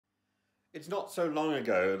It's not so long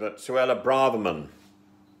ago that Suella Braverman,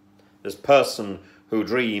 this person who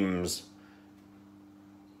dreams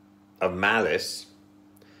of malice,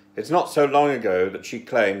 it's not so long ago that she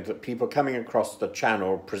claimed that people coming across the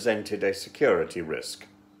channel presented a security risk.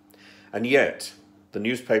 And yet, the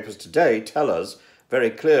newspapers today tell us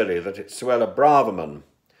very clearly that it's Suella Braverman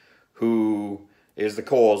who is the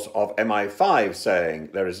cause of MI5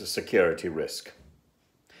 saying there is a security risk.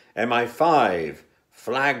 MI5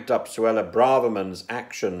 flagged up Suella Braverman's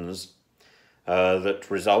actions that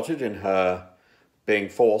resulted in her being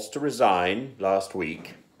forced to resign last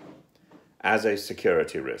week as a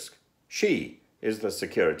security risk. She is the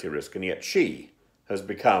security risk, and yet she has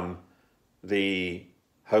become the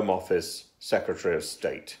Home Office Secretary of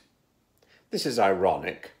State. This is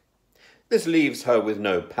ironic. This leaves her with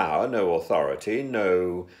no power, no authority,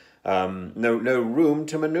 no room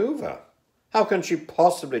to manoeuvre. How can she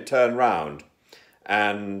possibly turn round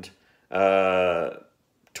and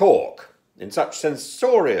talk in such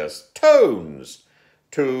censorious tones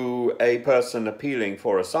to a person appealing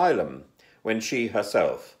for asylum when she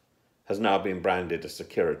herself has now been branded a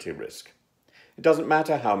security risk? It doesn't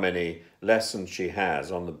matter how many lessons she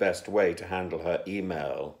has on the best way to handle her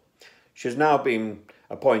email. She's now been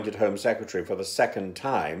appointed Home Secretary for the second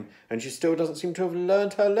time, and she still doesn't seem to have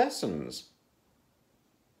learned her lessons.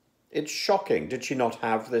 It's shocking. Did she not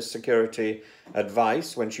have this security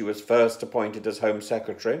advice when she was first appointed as Home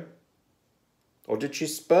Secretary? Or did she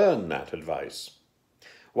spurn that advice?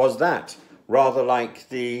 Was that rather like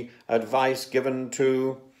the advice given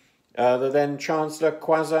to the then Chancellor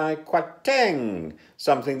Kwasi Kwarteng,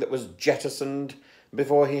 something that was jettisoned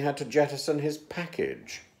before he had to jettison his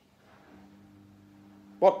package?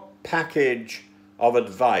 What package of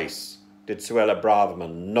advice did Suella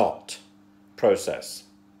Braverman not process?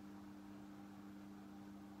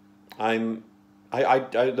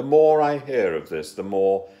 The more I hear of this, the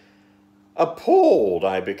more appalled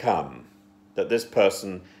I become that this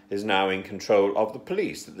person is now in control of the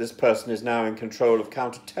police, that this person is now in control of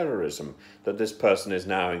counter-terrorism, that this person is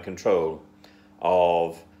now in control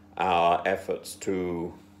of our efforts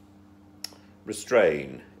to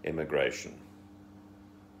restrain immigration.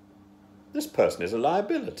 This person is a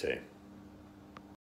liability.